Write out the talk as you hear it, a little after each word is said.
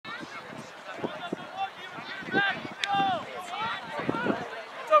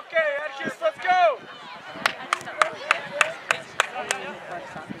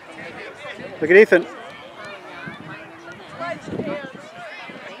Look at Ethan.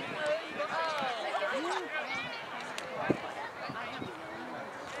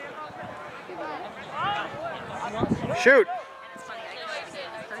 Shoot.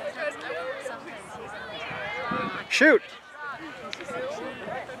 Shoot.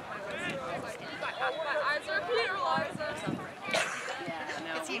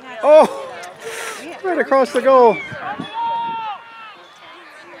 Oh, right across the goal.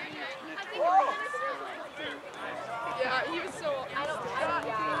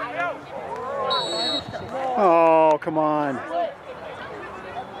 Oh, come on.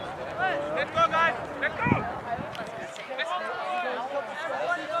 Let's go, guys. Let's go.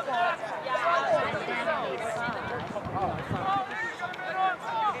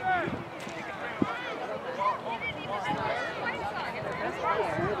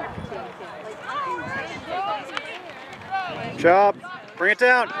 Job. Bring it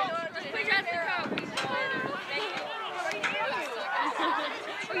down. Oh,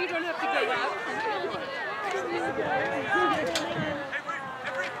 you don't have to go up.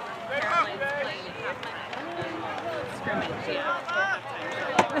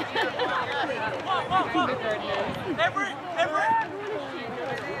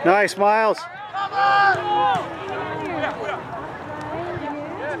 Nice, Miles.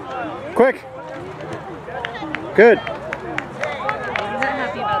 Quick. Good.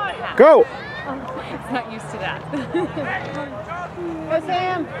 Go. It's not used to that. Go,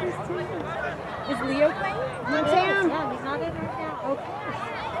 Sam. Is Leo playing? No, Sam. Yeah, he's not in right now. Okay.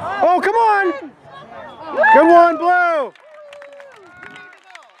 Oh, come on. Good one, Blue.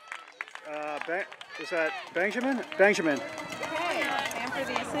 Is that Benjamin? Benjamin. Okay, Sam for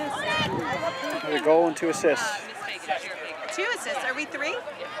the assist. Another goal and 2 assists. 2 assists. Are we 3?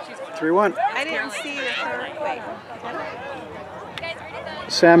 3-1. I didn't see the third. Wait.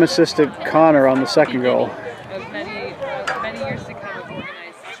 Sam assisted Connor on the second goal. Of many years to come of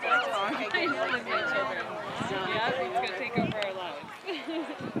organized sport. Like my children. Yeah, it's going to take over our lives.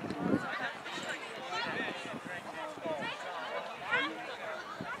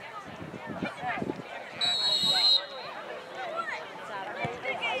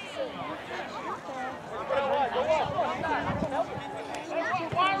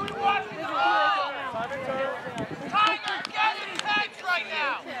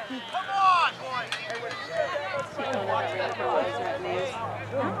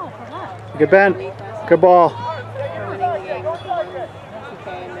 Good Ben. Good ball. 17.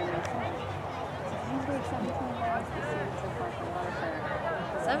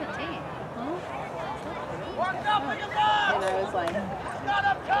 And I was like,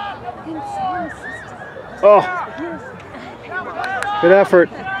 Oh. Good effort.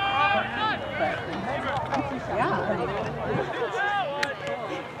 Well,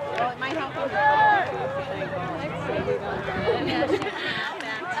 it might help us.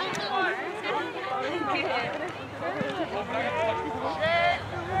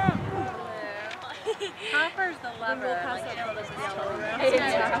 Hopper's the lover.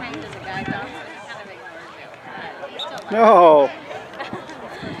 No.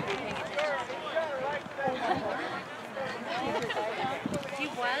 He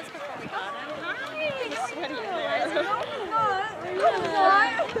was before we got him. Nice. Sweaty.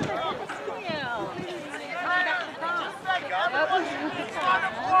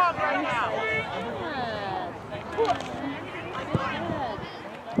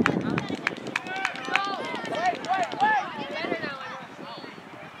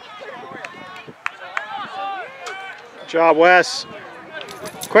 Good job, Wes.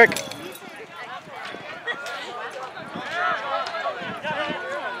 Quick.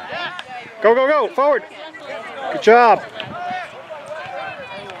 Go, go, go. Forward. Good job.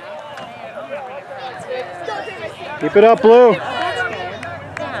 Keep it up, Blue.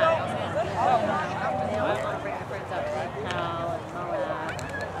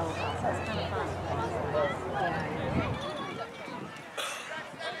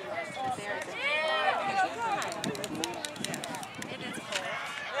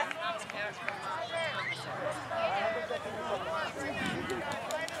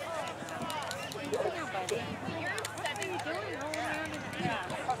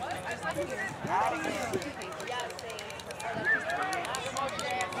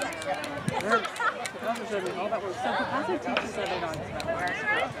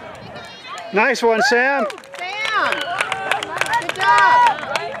 Nice one, Sam. Sam! Good job!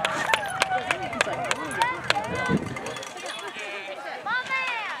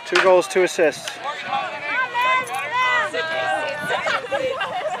 2 goals, 2 assists.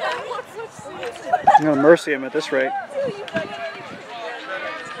 I'm going to mercy him at this rate.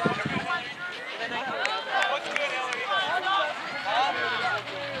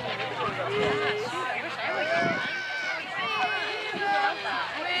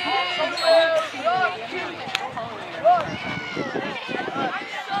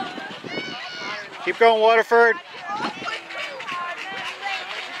 going, Waterford.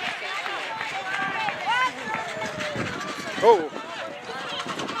 Oh.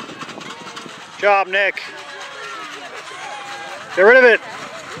 Job, Nick. Get rid of it.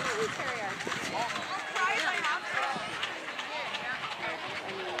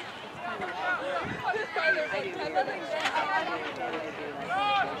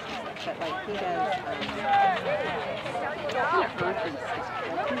 But like he does,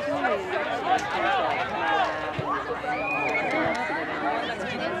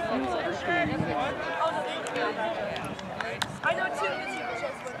 I know too.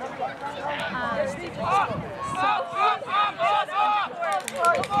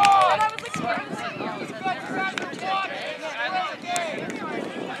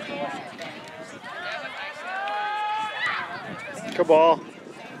 Good ball.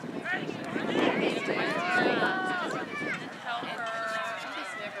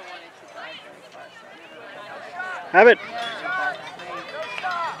 Have it.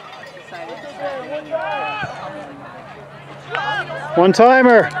 One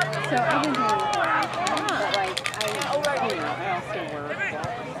timer. So I didn't do anything, but like I also work.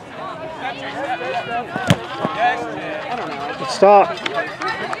 Stop.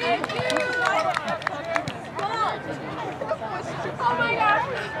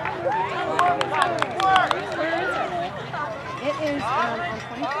 It is on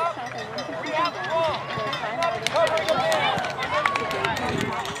 26 South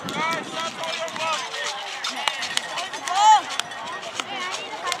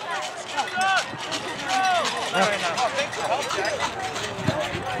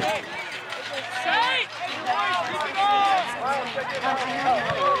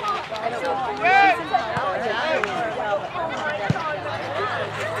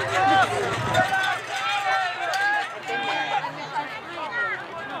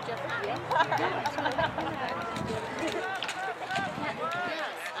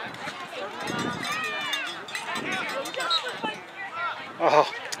Oh.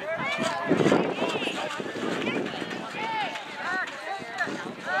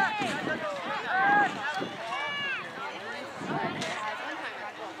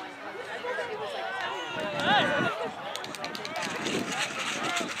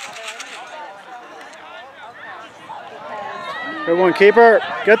 Good one, keeper.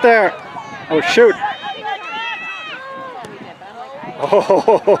 Get there. Oh, shoot.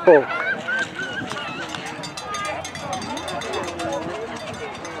 Oh.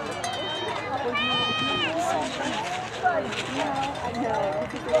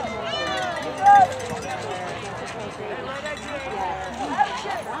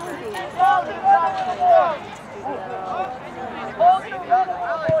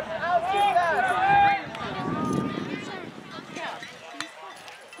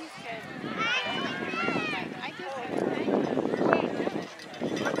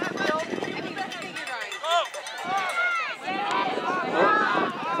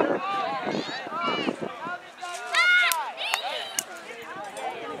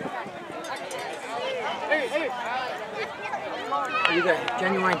 You got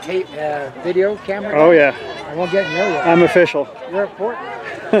genuine tape, video camera? Oh, yeah. I won't get in your way. I'm official. You're important.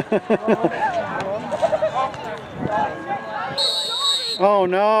 Oh,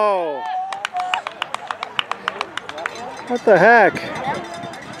 no. What the heck?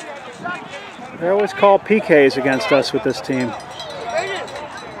 They always call PKs against us with this team.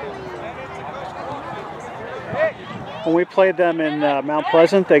 When we played them in Mount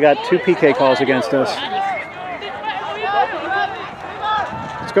Pleasant, they got 2 PK calls against us.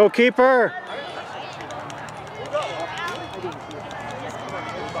 Let's go, keeper.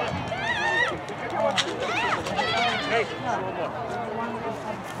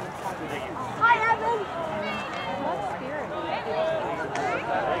 Hi, Evan.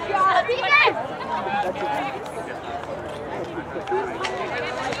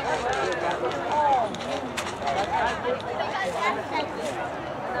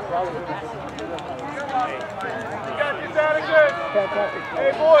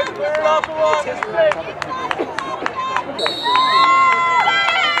 Hey boys, clear it off the wall.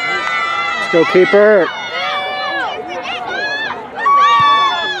 Let's go, keeper.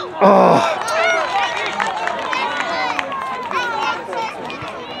 Oh.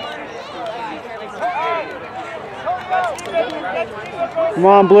 Come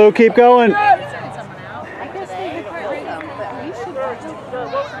on, Blue, keep going.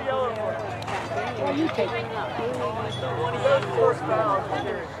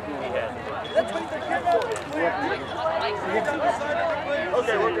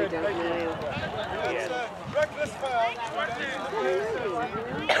 Okay, we're good. Thank you. Reckless foul.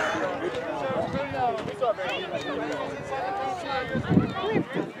 What's up, man?